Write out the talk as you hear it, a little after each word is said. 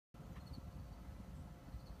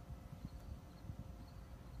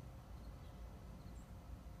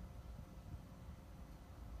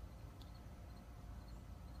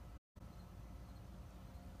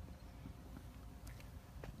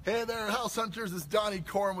Hey there, house hunters. It's Donnie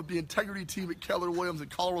Corum with the integrity team at Keller Williams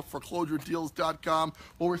and ColoradoForeclosureDeals.com.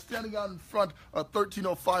 Well, we're standing out in front of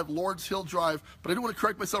 1305 Lawrence Hill Drive, but I do want to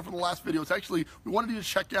correct myself from the last video. It's actually, we wanted you to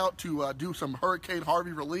check out to do some Hurricane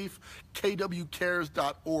Harvey relief,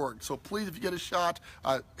 kwcares.org. So please, if you get a shot,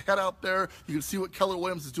 head out there. You can see what Keller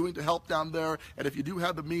Williams is doing to help down there, and if you do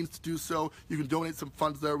have the means to do so, you can donate some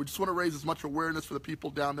funds there. We just want to raise as much awareness for the people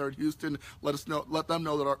down there in Houston. Let them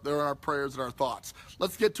know that they're in our prayers and our thoughts.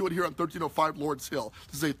 Let's get to it here on 1305 Lawrence Hill.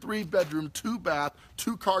 This is a 3-bedroom, 2-bath,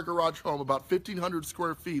 2-car garage home, about 1,500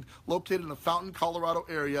 square feet, located in the Fountain, Colorado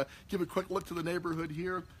area. Give a quick look to the neighborhood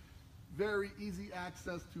here. Very easy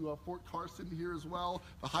access to Fort Carson here as well.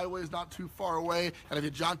 The highway is not too far away, and if you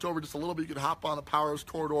jaunt over just a little bit, you can hop on the Powers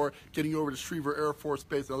Corridor, getting you over to Schriever Air Force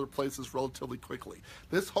Base and other places relatively quickly.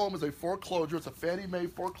 This home is a foreclosure. It's a Fannie Mae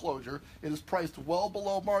foreclosure. It is priced well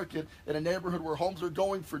below market in a neighborhood where homes are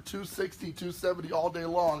going for $260, $270 all day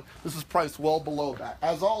long. This is priced well below that.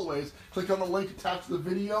 As always, click on the link attached to the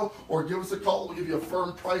video or give us a call. We'll give you a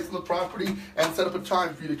firm price on the property and set up a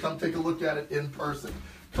time for you to come take a look at it in person.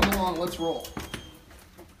 Come along, let's roll.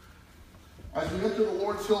 As we enter the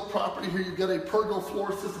Lawrence Hill property here, you've got a pergo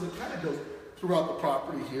floor system that kind of goes throughout the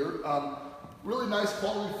property here. Really nice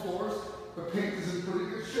quality floors. The paint is in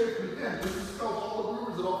pretty good shape. And again, this is still all the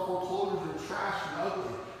rumors that all foreclosures are trash and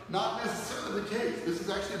ugly. Not necessarily the case. This is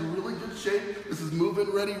actually in really good shape. This is move-in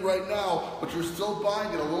ready right now, but you're still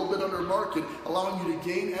buying it a little bit under market, allowing you to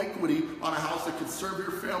gain equity on a house that could serve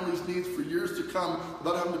your family's needs for years to come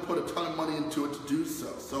without having to put a ton of money into it to do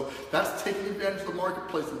so. So that's taking advantage of the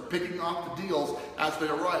marketplace and picking off the deals as they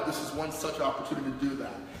arrive. This is one such opportunity to do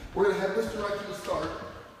that. We're going to head this direction to start.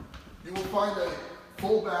 You will find a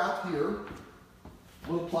full bath here,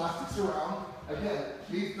 little plastics around. Again,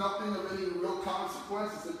 needs nothing of any real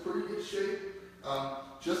consequence. It's in pretty good shape.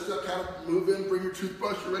 Just to kind of move in, bring your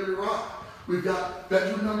toothbrush, you're ready to rock. We've got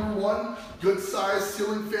bedroom number 1, good size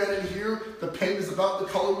ceiling fan in here. The paint is about the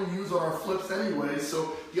color we use on our flips anyway,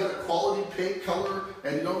 so you got a quality paint color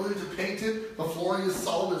and you don't really need to paint it. The flooring is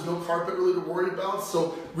solid, there's no carpet really to worry about,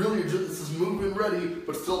 so really this is move-in ready,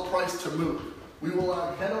 but still priced to move. We will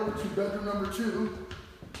head over to bedroom number 2.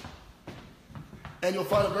 And you'll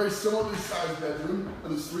find a very similarly sized bedroom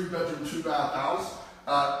in this 3-bedroom, 2-bath house.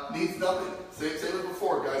 Needs nothing. Same as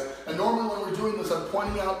before, guys. And normally when we're doing this, I'm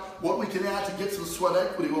pointing out what we can add to get some sweat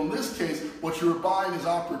equity. Well, in this case, what you're buying is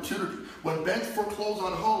opportunity. When banks foreclose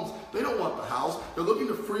on homes, they don't want the house. They're looking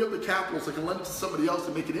to free up the capital so they can lend it to somebody else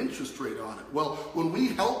and make an interest rate on it. Well, when we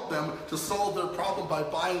help them to solve their problem by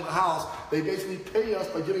buying the house, they basically pay us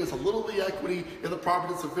by giving us a little of the equity in the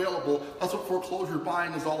property that's available. That's what foreclosure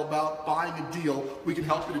buying is all about, buying a deal. We can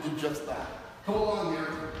help you to do just that. Come along here.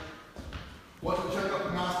 Want to check out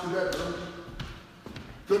the master bedroom.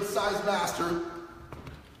 Good sized master.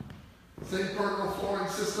 Same pergo flooring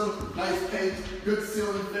system, nice paint, good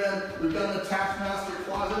ceiling fan. We've got an attached master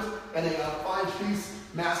closet and a 5-piece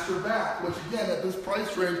master bath, which again, at this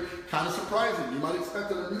price range, kind of surprising. You might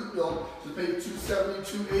expect a new build to pay $270,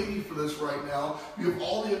 $280 for this right now. You have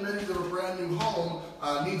all the amenities of a brand new home,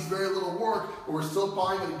 needs very little work, but we're still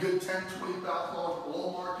buying at a good $10,000, $20,000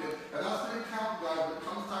 below market. And that's the account, guys. When it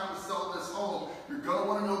comes time to sell this home, you're going to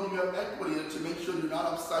want to know that you have equity in it to make sure you're not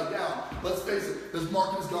upside down. Let's face it, this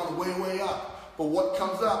market has gone way, way up. But what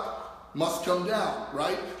comes up must come down,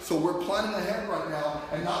 right? So we're planning ahead right now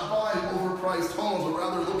and not buying overpriced homes, but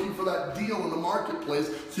rather looking for that deal in the marketplace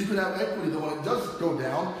so you can have equity that when it does go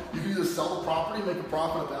down, you can either sell the property, make a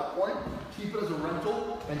profit at that point, keep it as a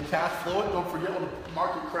rental, and cash flow it. Don't forget, when the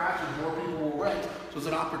market crashes, more people will rent, so there's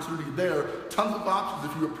an opportunity there. Tons of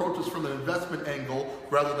options if you approach us from an investment angle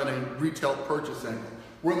rather than a retail purchase angle.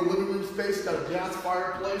 We're in the living room space, got a gas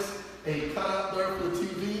fireplace, a cutout there for the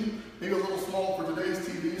TV, maybe a little small for today's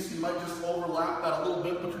TV, so you might just overlap that a little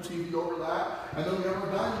bit, put your TV over that, and then we have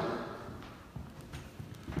our dining room.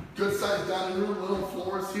 Good sized dining room, little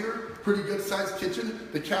floors here, pretty good sized kitchen.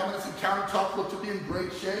 The cabinets and countertops look to be in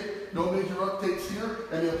great shape, no major updates here,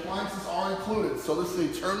 and the appliances are included. So this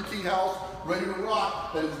is a turnkey house, ready to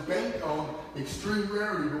rock, that is bank owned, extreme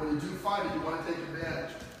rarity, but when you do find it, you want to take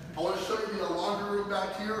advantage. I want to show you the laundry room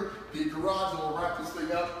back here, the garage, and we'll wrap this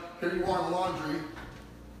thing up. Here you are in laundry.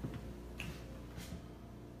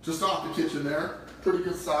 Just off the kitchen there. Pretty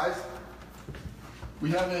good size.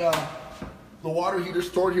 We have the water heater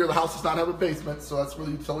stored here. The house does not have a basement, so that's where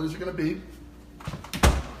the utilities are going to be.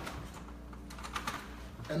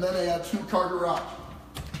 And then a 2-car garage.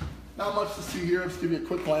 Not much to see here. Just give you a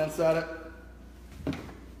quick glance at it.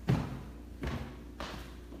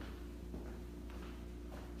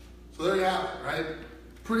 So there you have it, right?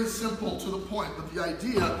 Pretty simple to the point, but the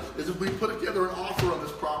idea is if we put together an offer on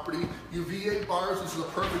this property, you VA buyers, this is a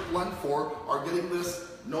perfect blend for, are getting this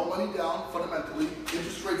no money down fundamentally,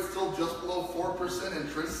 interest rates still just below 4%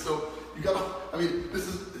 interest, so you gotta, I mean,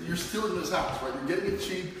 you're stealing this house, right? You're getting it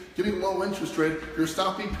cheap, getting low interest rate, you're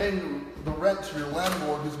stopping paying the rent to your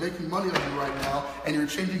landlord who's making money on you right now, and you're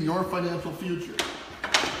changing your financial future.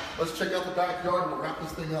 Let's check out the backyard and we'll wrap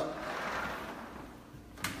this thing up.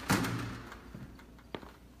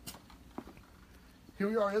 Here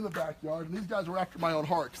we are in the backyard, and these guys were after my own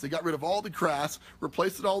heart because they got rid of all the grass,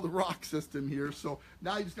 replaced all the rock system here, so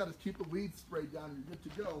now you just got to keep the weeds sprayed down and you're good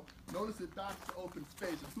to go. Notice it backs to open space,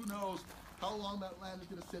 and who knows how long that land is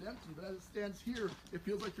going to sit empty, but as it stands here, it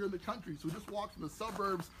feels like you're in the country. So we just walked from the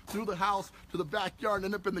suburbs through the house to the backyard and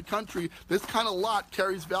end up in the country. This kind of lot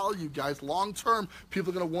carries value, guys. Long term, people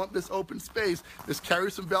are going to want this open space. This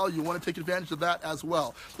carries some value. You want to take advantage of that as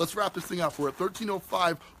well. Let's wrap this thing up. We're at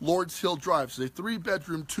 1305 Lords Hill Drive. It's a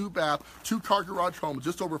 3-bedroom, 2-bath, 2-car garage home,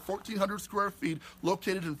 just over 1,400 square feet,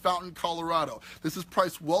 located in Fountain, Colorado. This is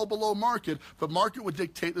priced well below market, but market would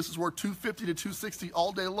dictate this is worth $250 to $260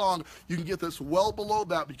 all day long. You can get this well below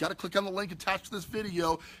that, but you got to click on the link attached to this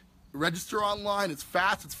video. Register online. It's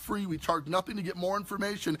fast, it's free, we charge nothing to get more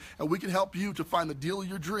information, and we can help you to find the deal of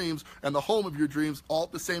your dreams and the home of your dreams all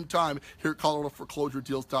at the same time here at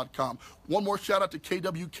ColoradoForeclosureDeals.com. One more shout out to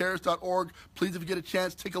kwcares.org. Please, if you get a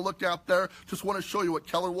chance, take a look out there. Just want to show you what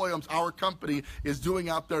Keller Williams, our company, is doing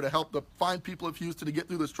out there to help the fine people of Houston to get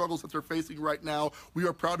through the struggles that they're facing right now. We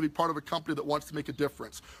are proud to be part of a company that wants to make a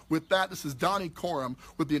difference. With that, this is Donnie Coram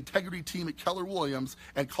with the integrity team at Keller Williams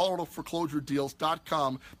and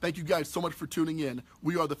ColoradoForeclosureDeals.com. Thank you guys so much for tuning in.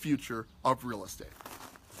 We are the future of real estate.